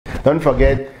Don't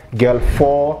forget, girl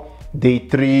 4, day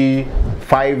 3,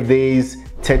 5 days,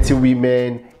 30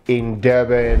 women in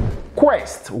Durban.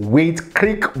 Quest with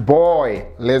Creek Boy.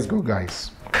 Let's go, guys.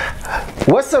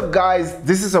 What's up, guys?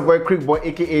 This is a boy Creek Boy,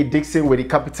 aka Dixon with the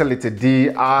capital letter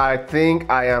D. I think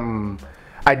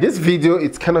this video,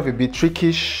 it's kind of a bit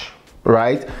trickish,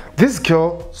 right? This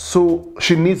girl, so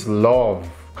she needs love,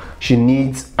 she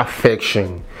needs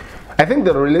affection. I think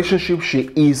the relationship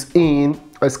she is in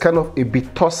is kind of a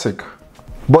bit toxic,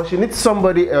 but she needs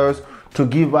somebody else to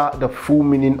give her the full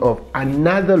meaning of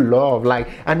another love, like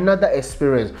another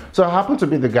experience. So I happen to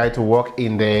be the guy to walk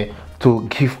in there to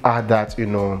give her that, you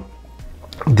know,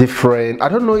 different. I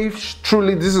don't know if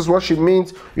truly this is what she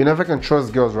means. You never can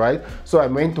trust girls, right? So I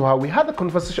went to her, we had a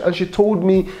conversation, and she told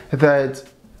me that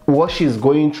what she's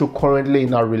going through currently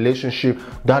in our relationship,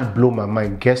 that blew my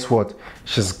mind. Guess what?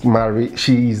 She's married,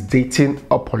 she is dating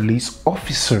a police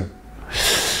officer.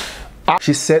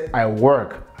 She said, I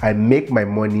work, I make my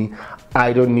money,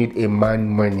 I don't need a man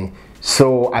money,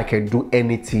 so I can do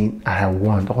anything I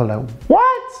want. I'm like,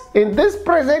 what? In this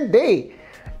present day,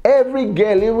 every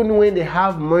girl, even when they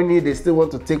have money, they still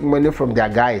want to take money from their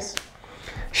guys.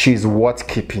 She's worth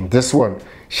keeping. This one,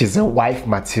 she's a wife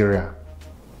material.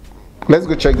 Let's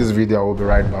go check this video. I will be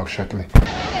right back shortly.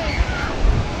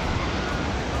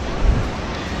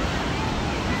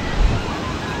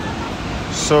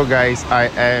 So guys, I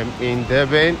am in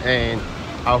Durban and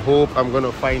I hope I'm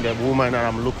gonna find a woman that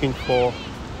I'm looking for.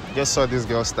 Just saw this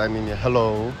girl standing here.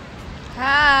 Hello.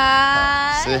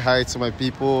 Hi. Say hi to my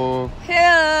people.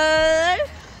 Hello.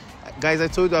 Guys, I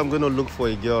told you I'm gonna look for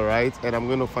a girl, right? And I'm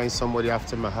gonna find somebody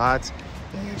after my heart.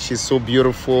 She's so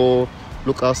beautiful.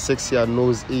 Look how sexy her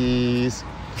nose is.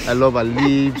 I love her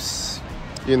lips.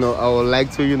 You know, I would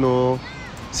like to, you know,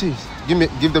 see, give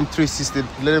them 360.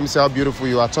 Let them see how beautiful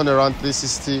you are. Turn around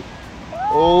 360.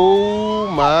 Oh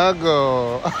my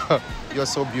God. You're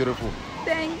so beautiful.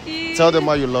 Thank you. Tell them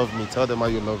how you love me. Tell them how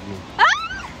you love me.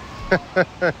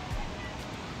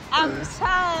 I'm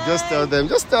sorry. Just tell them.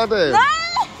 Just tell them.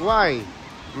 No. Why?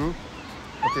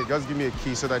 Okay, just give me a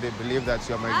key so that they believe that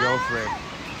you're my girlfriend.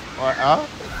 Or,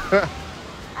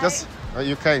 just,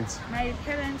 you can't. My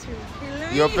parents will kill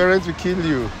me. Your parents will kill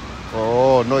you.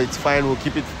 Oh, no, it's fine. We'll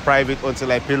keep it private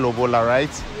until I pay Lobola,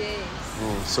 right? Yes.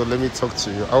 So let me talk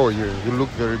to you. How are you? You look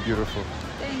very beautiful.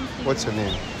 Thank you. What's your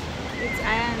name? It's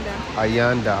Ayanda.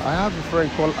 Ayanda. I have a friend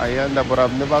called Ayanda, but I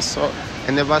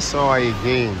never saw her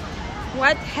again.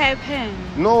 What happened?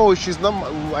 No, she's not.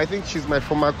 I think she's my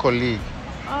former colleague.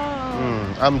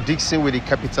 Oh. I'm Dixon with the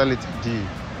capital letter D.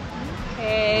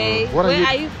 Okay. Where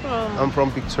are you from? I'm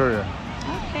from Victoria.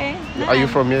 Okay. Are you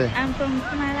from here? I'm from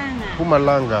Pumalanga.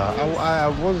 Pumalanga. Yes. I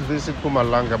once visited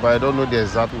Pumalanga, but I don't know the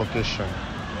exact location.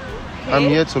 Okay. I'm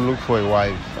here to look for a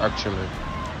wife, actually.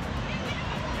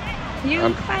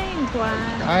 You find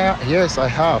one? Yes, I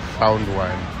have found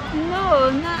one.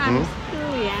 No, I'm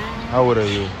still young. How old are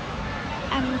you?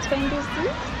 I'm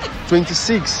 26.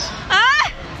 26.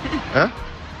 Ah! Huh?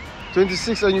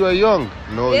 26 and you are young?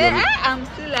 No, Yeah, I'm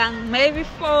still young. Maybe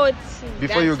 40.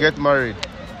 Before you get married?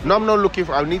 No, I'm not looking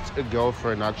for. I need a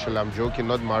girlfriend, actually. I'm joking,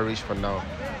 not marriage for now.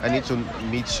 I need to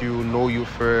meet you, know you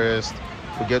first.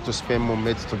 We get to spend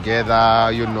moments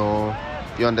together, you know.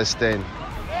 You understand?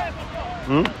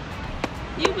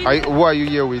 Who are you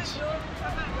here with?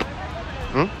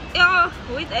 Oh,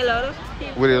 with a lot of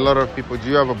people. With a lot of people. Do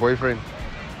you have a boyfriend?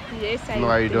 Yes, I do.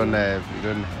 No, you don't have. You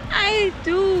don't have. I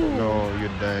do. No, you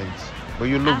don't. But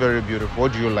you look very beautiful.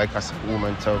 What do you like as a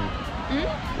woman? Tell me.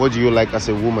 What do you like as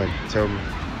a woman? Tell me.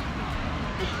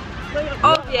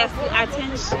 Obviously,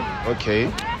 attention.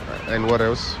 Okay. And what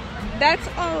else? That's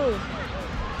all.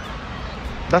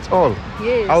 That's all?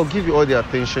 Yes. I'll give you all the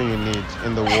attention you need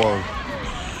in the world.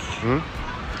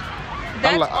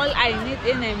 That's all I need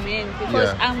in a man,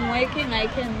 because I'm working, I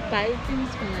can buy things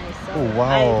for myself. Oh,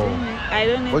 wow. I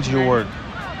don't need Where do you work?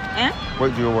 Where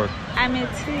do you work? I'm a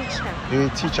teacher. You're a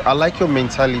teacher. I like your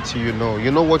mentality, you know. You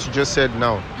know what you just said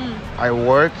now? I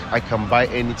work, I can buy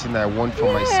anything I want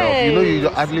for myself. You know, you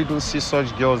hardly don't see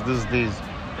such girls these days.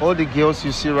 All the girls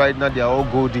you see right now, they are all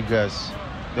gold diggers.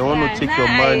 They want to take your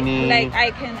money. I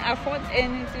can afford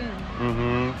anything.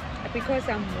 Because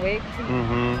I'm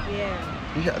working.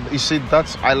 Yeah, you see,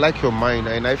 I like your mind,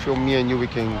 and I feel me and you, we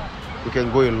can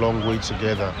go a long way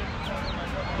together.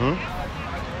 Okay.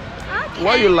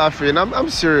 Why are you laughing? I'm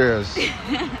serious.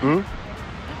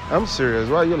 I'm serious.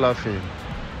 Why are you laughing?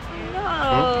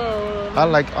 No. I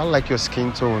like your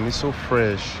skin tone. It's so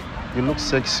fresh. You look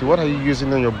sexy. What are you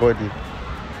using on your body?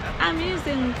 I'm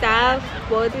using Dove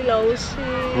body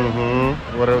lotion.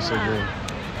 What else again?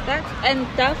 And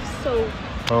Dove soap.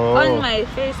 On my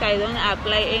face, I don't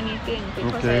apply anything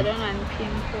because I don't want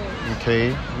pimples. Okay.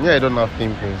 Yeah, I don't have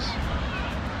pimples.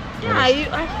 Yeah, you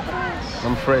are fresh.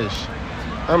 I'm fresh.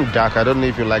 I'm dark. I don't know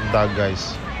if you like dark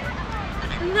guys.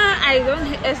 No, I don't.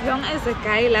 As long as the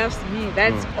guy loves me,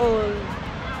 that's all.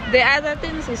 The other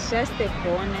things is just a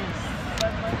bonus.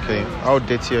 Okay. How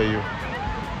dirty are you?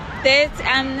 Dirty?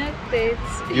 I'm not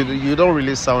dirty. You don't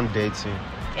really sound dirty.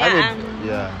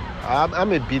 Yeah,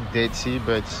 I'm a bit dirty,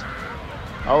 but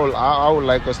I would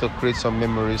like us to create some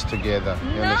memories together.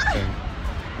 You understand?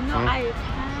 No, I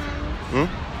can't.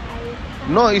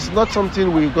 No, it's not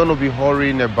something we're gonna be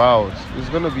hurrying about. It's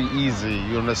gonna be easy.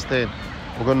 You understand?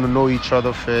 We're gonna know each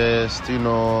other first. You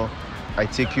know, I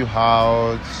take you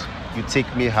out, you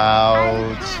take me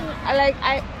out.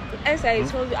 As I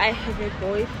told you, I have a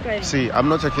boyfriend. See, I'm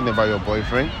not talking about your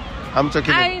boyfriend. I'm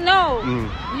talking. I know.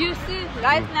 You see,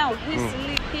 right now he's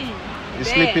sleeping. He's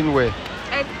sleeping where?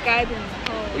 At garden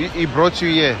hall. He brought you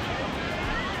here.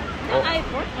 No, I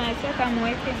brought myself. I'm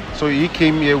waiting. So he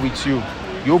came here with you.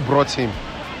 You brought him.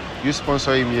 You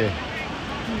sponsor him here.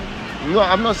 No,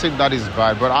 I'm not saying that is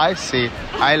bad, but I say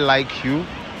I like you.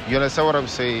 You understand what I'm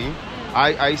saying?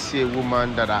 I see a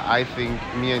woman that I think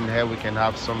me and her, we can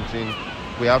have something.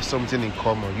 We have something in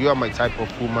common. You are my type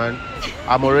of woman.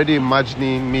 I'm already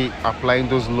imagining me applying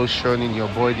those lotion in your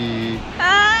body.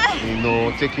 You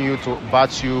know, taking you to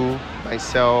bath you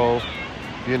myself.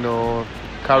 You know,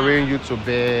 carrying you to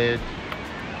bed.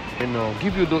 You know,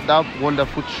 give you that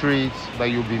wonderful treat that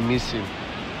you'll be missing.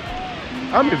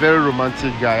 I'm a very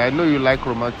romantic guy. I know you like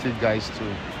romantic guys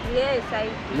too. Yes, I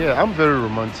do. Yeah, I'm very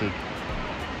romantic.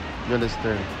 You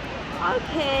understand?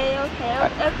 Okay,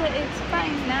 it's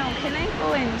fine now. Can I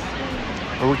go and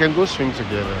swim? Or we can go swim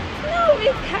together. No,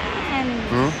 we can't.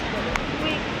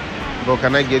 We can't. But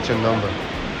can I get your number?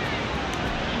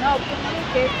 No, can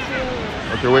I get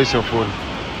yours? Okay, where's your phone?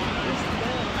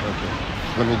 Okay,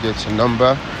 let me get your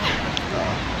number.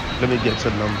 Let me get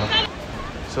your number.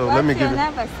 So What's let me your give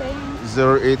number?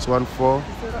 0814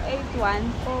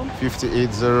 0814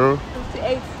 580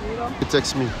 580. You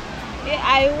text me. Yeah,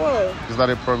 I will. Is that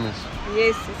a promise?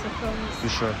 Yes, it's a promise. You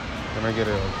sure? Can I get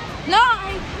it? No,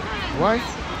 I can't. Why?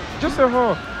 Just a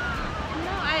hug.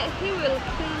 No, he will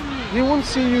kill me. He won't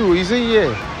see you. He's in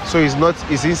here. So he's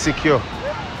insecure.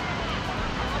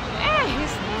 Yeah,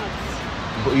 he's not.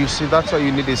 But you see, that's why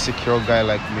you need a secure guy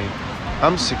like me.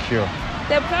 I'm secure.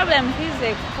 The problem, he's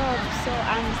a cop, so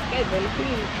I'm scared that he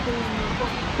will kill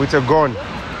me. With a gun.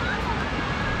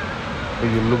 Oh,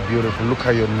 you look beautiful. Look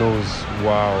at your nose.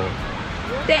 Wow.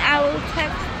 Then I will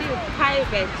text you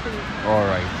privately. All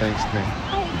right. Thanks, man.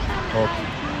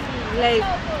 Okay.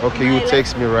 Okay, you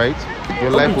text me, right?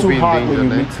 Your life will too be in hard danger, when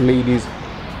you meet ladies.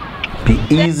 Be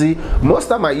easy. Most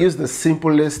time I use the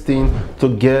simplest thing to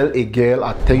get a girl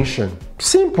attention.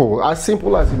 Simple as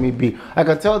it may be. I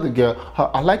can tell the girl,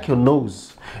 I like your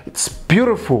nose. It's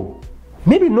beautiful.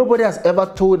 Maybe nobody has ever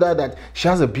told her that she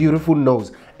has a beautiful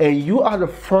nose. And you are the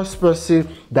first person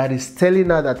that is telling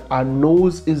her that her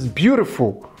nose is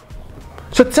beautiful.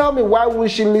 So tell me, why will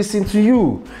she listen to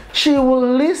you? She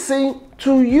will listen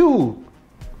to you.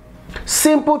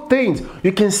 Simple things.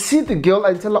 You can see the girl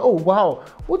and tell her, oh wow,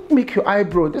 what make your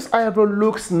eyebrow? This eyebrow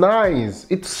looks nice.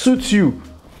 It suits you.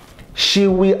 She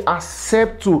will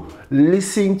accept to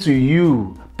listen to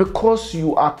you because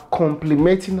you are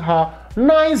complimenting her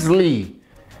nicely.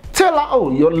 Tell her,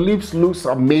 oh, your lips looks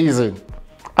amazing.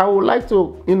 I would like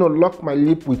to, lock my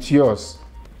lip with yours.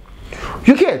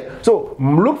 You get? So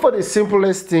look for the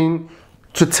simplest thing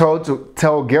to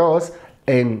tell girls,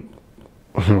 and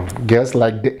girls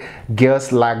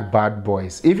like bad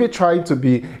boys. If you're trying to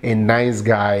be a nice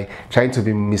guy, trying to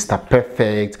be Mr.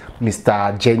 Perfect,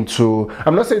 Mr. Gentle,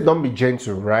 I'm not saying don't be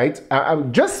gentle, right?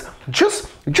 I'm just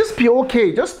be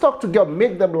okay. Just talk to girls,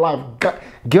 make them laugh.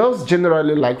 Girls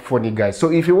generally like funny guys.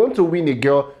 So if you want to win a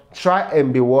girl, try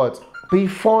and be what? Be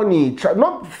funny. Try,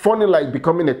 not funny like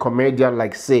becoming a comedian,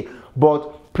 like say,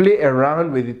 but play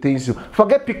around with the things you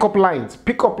forget. Pickup lines.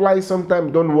 Pickup lines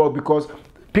sometimes don't work because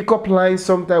pickup lines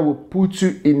sometimes will put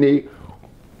you in a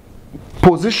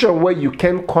position where you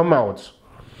can't come out.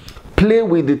 Play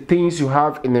with the things you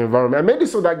have in the environment. I made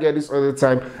this so that guy this other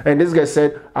time, and this guy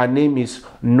said her name is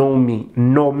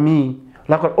Nomi.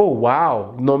 Like, oh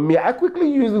wow, Nomi. I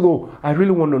quickly used it. Oh, I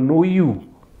really want to know you.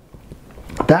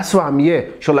 That's why I'm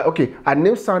here. So like, okay, her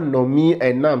name sound Nomi,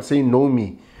 and now I'm saying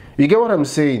Nomi. You get what I'm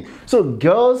saying? So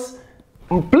girls,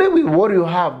 play with what you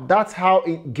have. That's how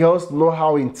girls know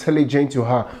how intelligent you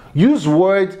are. Use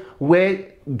words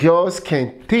where girls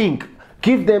can think.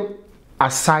 Give them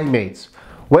assignments.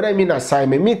 When I mean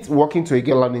assignment, me walking to a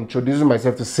girl and introducing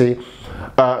myself to say,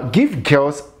 give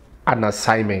girls an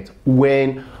assignment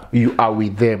when you are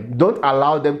with them. Don't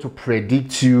allow them to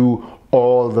predict you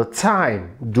all the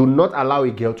time. Do not allow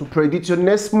a girl to predict your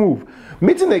next move.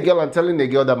 Meeting a girl and telling a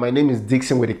girl that my name is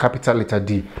Dixon with a capital letter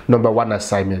D. Number one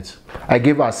assignment. I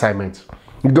gave her assignment.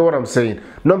 You get what I'm saying?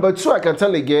 Number two, I can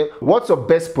tell a girl, what's your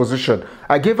best position?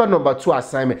 I gave her number two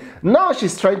assignment. Now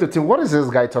she's trying to think, what is this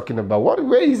guy talking about?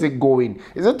 Where is it going?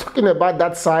 Is it talking about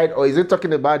that side, or is it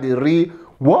talking about the real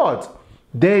what?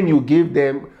 Then you give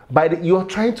them, you're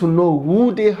trying to know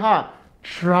who they are.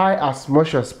 Try as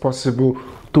much as possible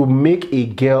to make a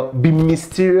girl be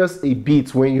mysterious a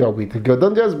bit when you are with a girl.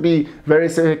 Don't just be very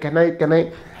say, can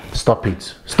I? Stop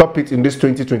it. Stop it in this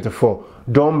 2024.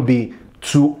 Don't be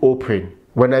too open.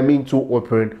 When I mean too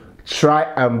open, try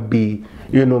and be,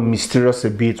 mysterious a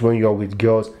bit when you're with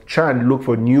girls. Try and look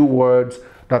for new words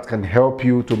that can help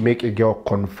you to make a girl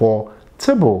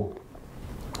comfortable.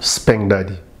 Spank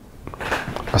daddy.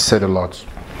 I said a lot.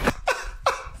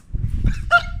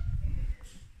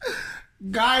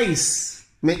 Guys,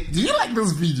 do you like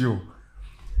this video?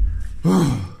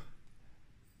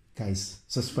 Guys,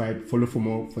 subscribe, follow for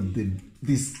more.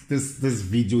 This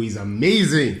video is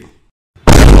amazing.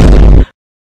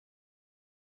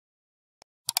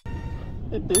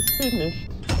 It is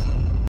finished.